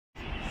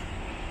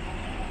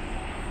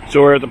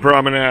So we're at the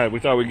Promenade. We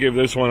thought we'd give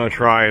this one a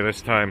try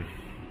this time.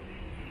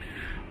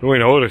 We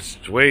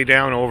noticed way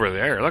down over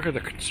there. Look at the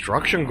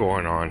construction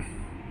going on.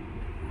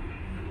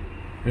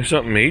 There's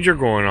something major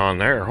going on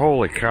there.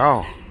 Holy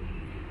cow.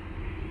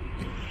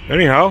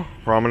 Anyhow,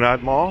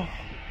 Promenade Mall.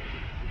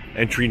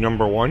 Entry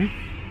number 1.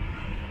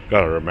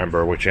 Gotta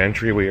remember which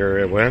entry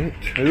we went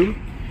to.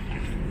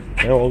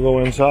 And we'll go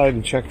inside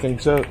and check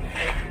things out.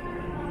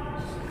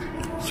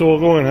 So we'll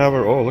go and have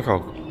oh, look how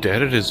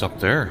dead it is up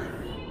there.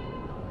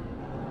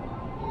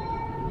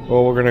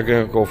 Well, we're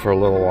gonna go for a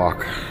little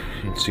walk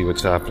and see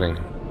what's happening.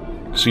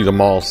 See the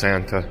mall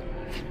Santa.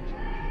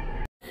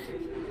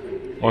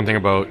 One thing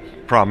about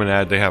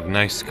Promenade, they have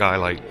nice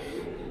skylight.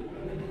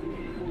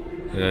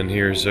 And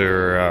here's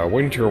their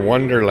Winter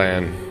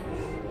Wonderland.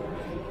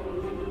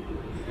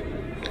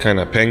 Kind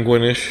of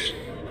penguinish,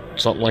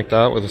 something like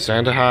that, with a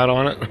Santa hat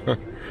on it.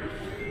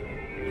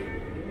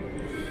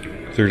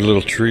 Their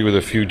little tree with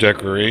a few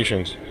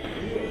decorations.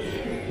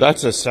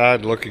 That's a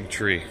sad looking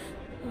tree.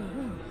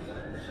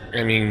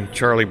 I mean,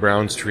 Charlie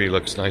Brown's tree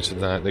looks nicer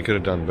than that. They could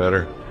have done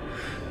better.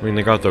 I mean,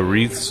 they got the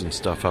wreaths and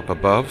stuff up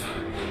above.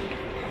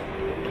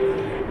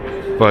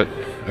 But,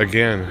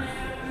 again,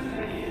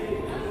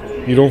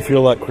 you don't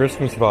feel that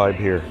Christmas vibe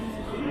here.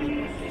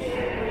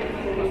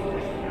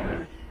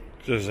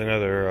 There's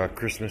another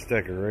Christmas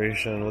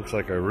decoration. Looks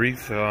like a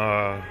wreath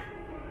around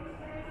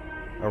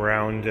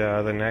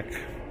the neck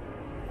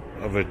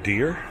of a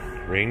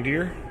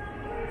reindeer.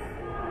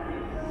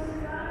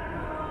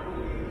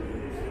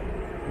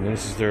 And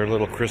this is their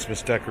little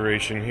Christmas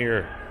decoration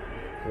here.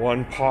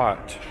 One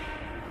pot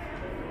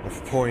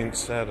of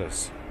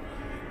poinsettias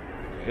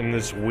in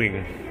this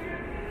wing.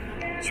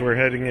 So we're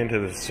heading into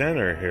the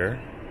center here.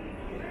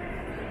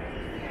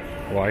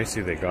 Well, I see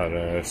they got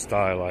a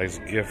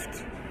stylized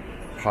gift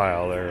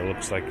pile there. It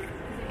looks like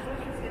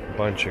a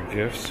bunch of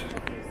gifts.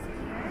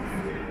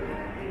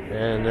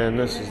 And then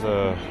this is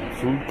the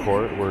food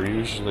court where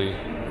usually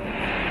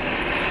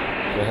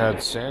they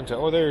had Santa.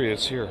 Oh, there he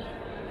is here.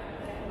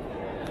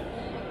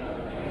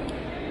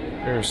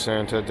 There's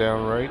Santa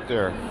down right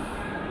there.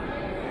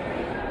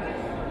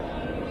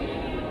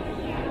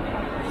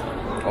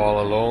 All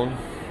alone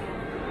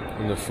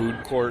in the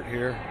food court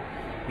here.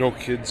 No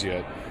kids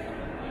yet.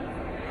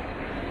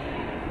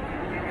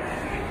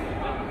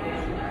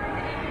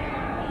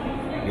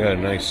 Got a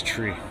nice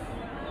tree.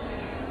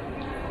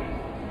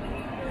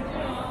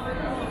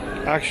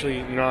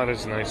 Actually, not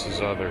as nice as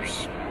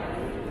others.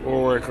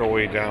 We'll work our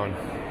way down.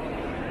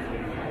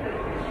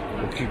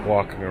 We'll keep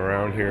walking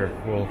around here.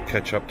 We'll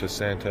catch up to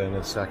Santa in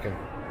a second.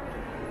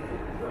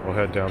 We'll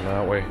head down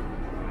that way.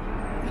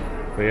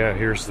 But yeah,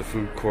 here's the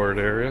food court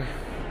area.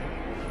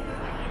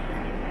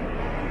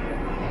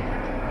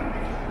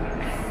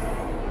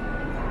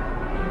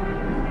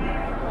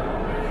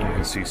 You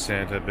can see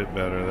Santa a bit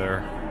better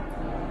there.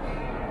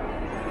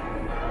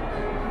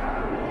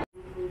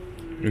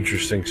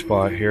 Interesting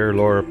spot here.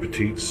 Laura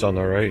Petite's on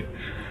the right.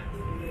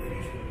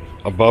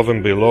 Above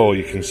and below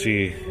you can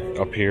see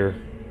up here.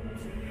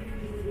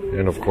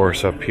 And of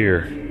course up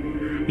here.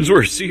 This is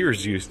where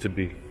Sears used to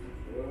be.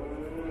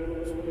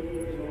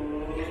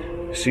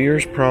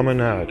 Sears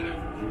Promenade.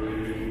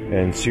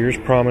 And Sears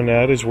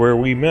Promenade is where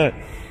we met.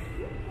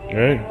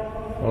 Right?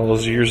 All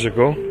those years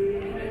ago.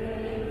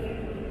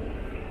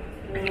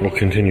 We'll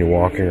continue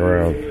walking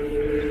around.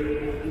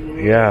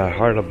 Yeah,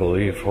 hard to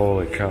believe.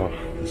 Holy cow.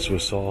 This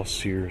was all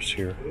Sears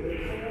here.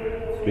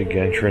 Big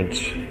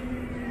entrance.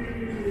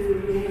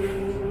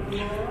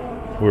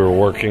 We were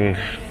working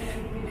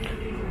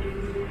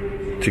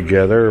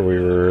together. We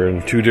were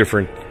in two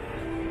different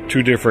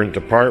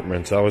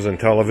departments. I was in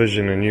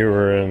television and you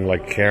were in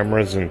like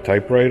cameras and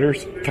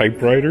typewriters.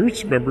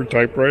 Typewriters? Remember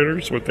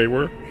typewriters? What they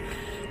were?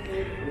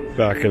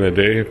 Back in the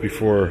day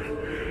before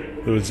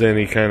there was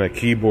any kind of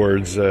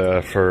keyboards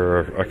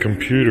for a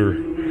computer.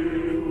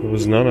 There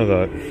was none of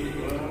that.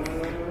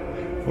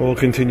 We'll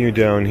continue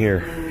down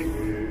here.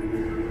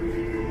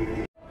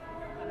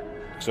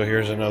 So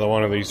here's another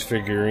one of these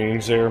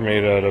figurines there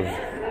made out of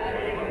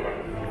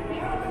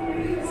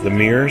the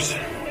mirrors.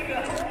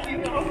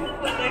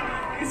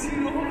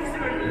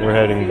 We're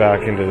heading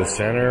back into the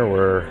center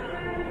where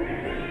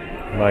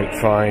you might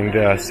find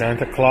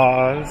Santa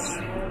Claus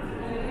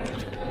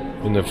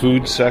in the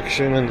food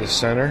section in the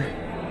center.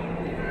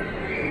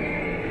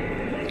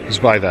 He's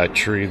by that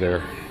tree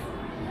there.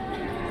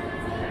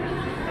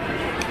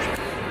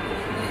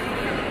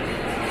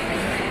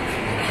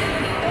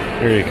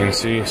 Here you can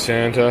see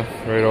Santa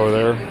right over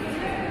there.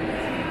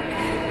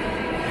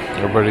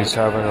 Everybody's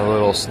having a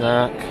little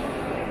snack.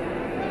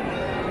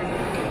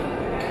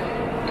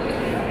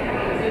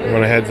 You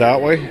want to head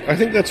that way? I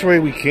think that's the way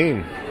we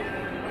came.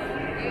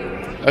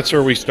 That's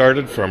where we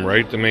started from,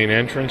 right? The main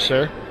entrance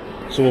there.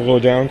 So we'll go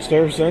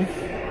downstairs then.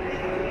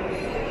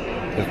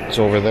 It's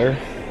over there.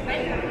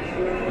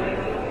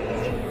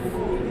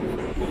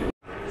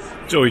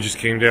 So we just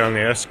came down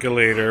the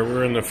escalator.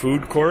 We're in the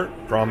food court,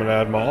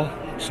 Promenade Mall.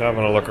 Just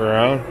having a look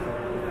around.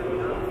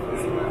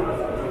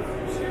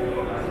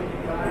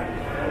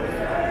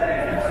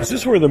 Is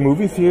this where the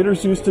movie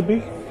theaters used to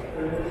be?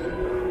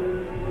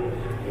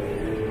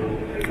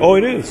 Oh,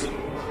 it is.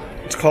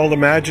 It's called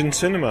Imagine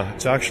Cinema.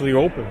 It's actually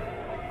open.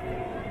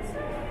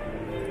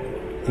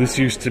 This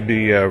used to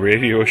be a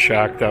Radio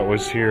Shack that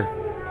was here.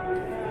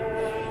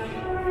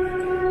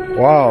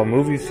 Wow,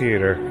 movie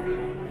theater.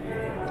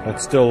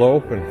 That's still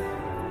open.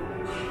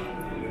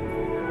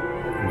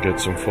 Get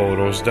some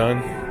photos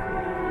done.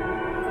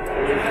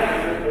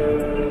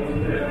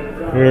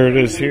 There it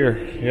is here,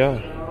 yeah.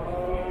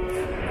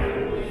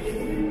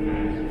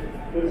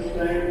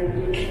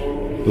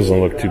 Doesn't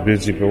look too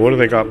busy, but what do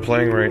they got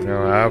playing right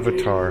now?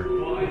 Avatar.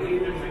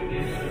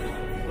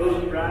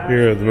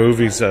 Here are the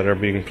movies that are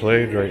being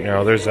played right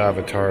now. There's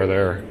Avatar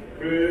there.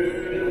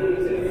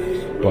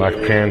 Black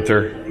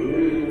Panther.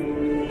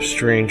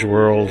 Strange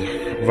World.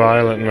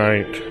 Violent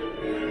Night.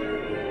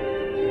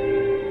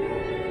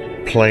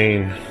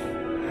 Plane.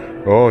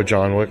 Oh,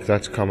 John Wick,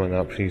 that's coming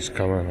up. He's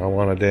coming. I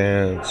want to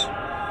dance.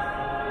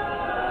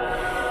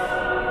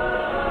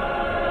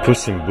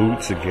 Puss in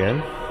Boots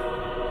again.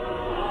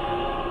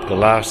 The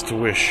Last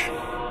Wish.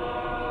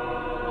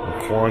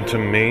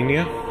 Quantum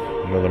Mania.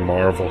 Another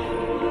Marvel.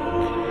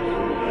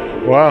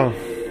 Wow.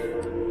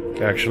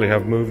 They actually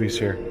have movies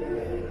here.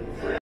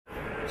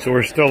 So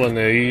we're still in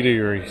the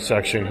eatery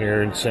section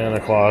here in Santa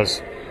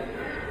Claus.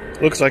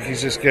 Looks like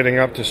he's just getting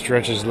up to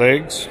stretch his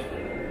legs.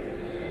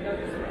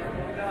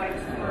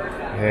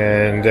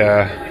 And we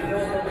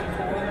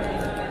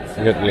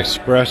got the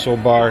espresso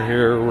bar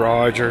here,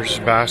 Rogers,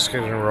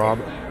 Basket, and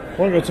Robin.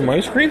 Want to get some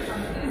ice cream?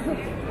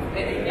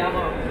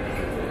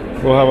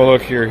 We'll have a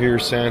look here.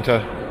 Here's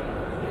Santa.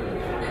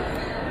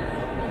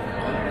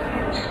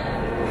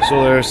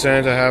 So there's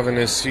Santa having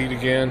his seat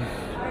again,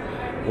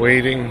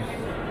 waiting.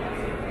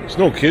 There's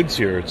no kids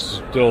here. It's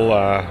still,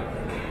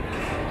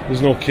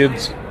 there's no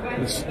kids.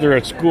 They're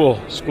at school.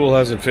 School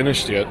hasn't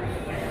finished yet.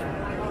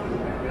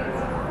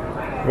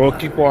 We'll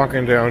keep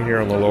walking down here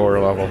on the lower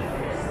level.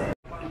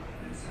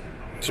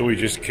 So we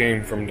just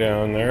came from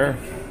down there,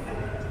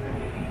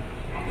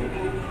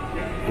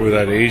 where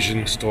that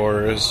Asian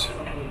store is.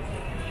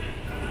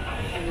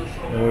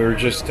 And we were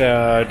just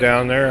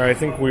down there. I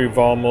think we've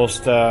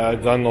almost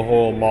done the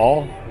whole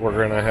mall. We're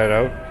gonna head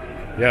out.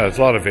 Yeah, there's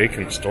a lot of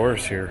vacant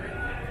stores here.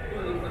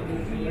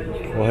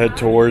 We'll head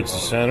towards the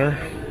center.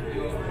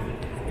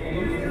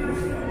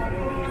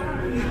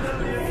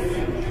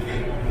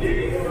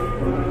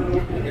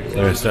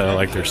 There's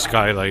like their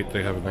skylight.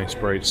 They have a nice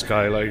bright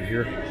skylight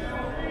here.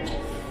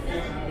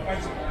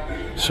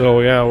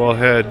 So yeah, we'll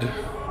head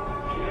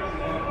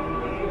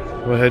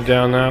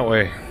down that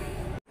way.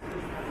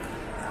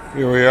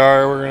 Here we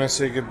are. We're gonna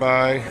say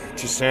goodbye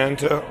to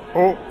Santa.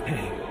 Oh,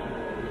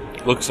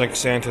 looks like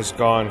Santa's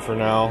gone for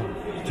now,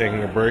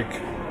 taking a break.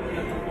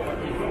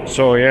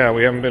 So yeah,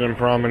 we haven't been in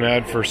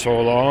Promenade for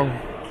so long.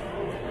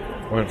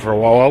 Went for a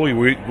while.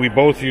 We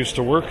both used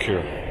to work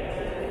here.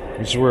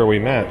 This is where we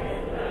met.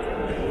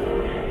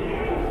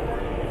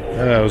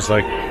 That was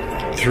like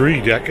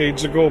 3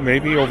 decades ago,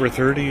 maybe over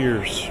 30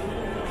 years.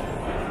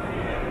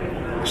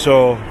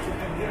 So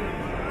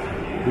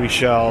we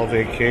shall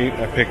vacate.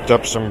 I picked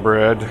up some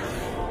bread,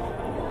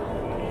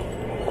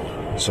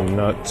 some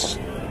nuts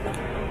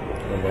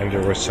the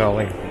vendor was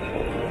selling.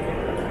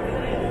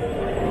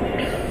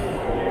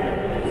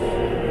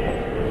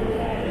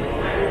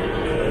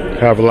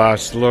 Have a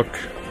last look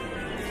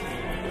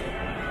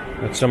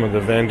at some of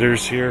the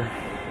vendors here.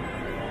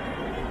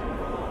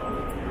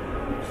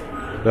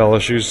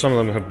 Bella shoes, some of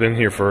them have been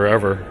here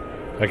forever.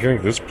 I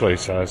think this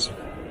place has.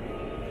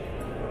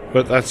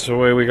 But that's the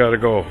way we gotta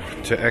go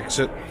to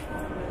exit.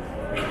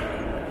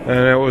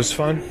 And it was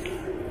fun.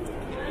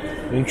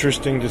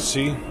 Interesting to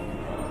see.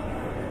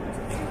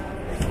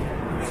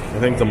 I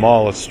think the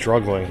mall is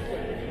struggling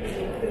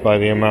by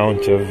the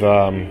amount of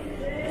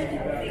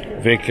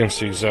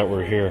vacancies that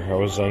were here. It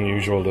was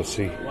unusual to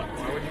see.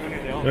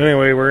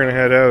 Anyway, we're gonna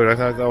head out. I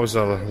thought that was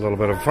a little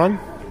bit of fun.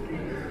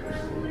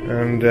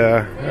 And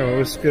it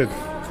was good.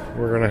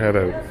 We're gonna head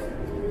out.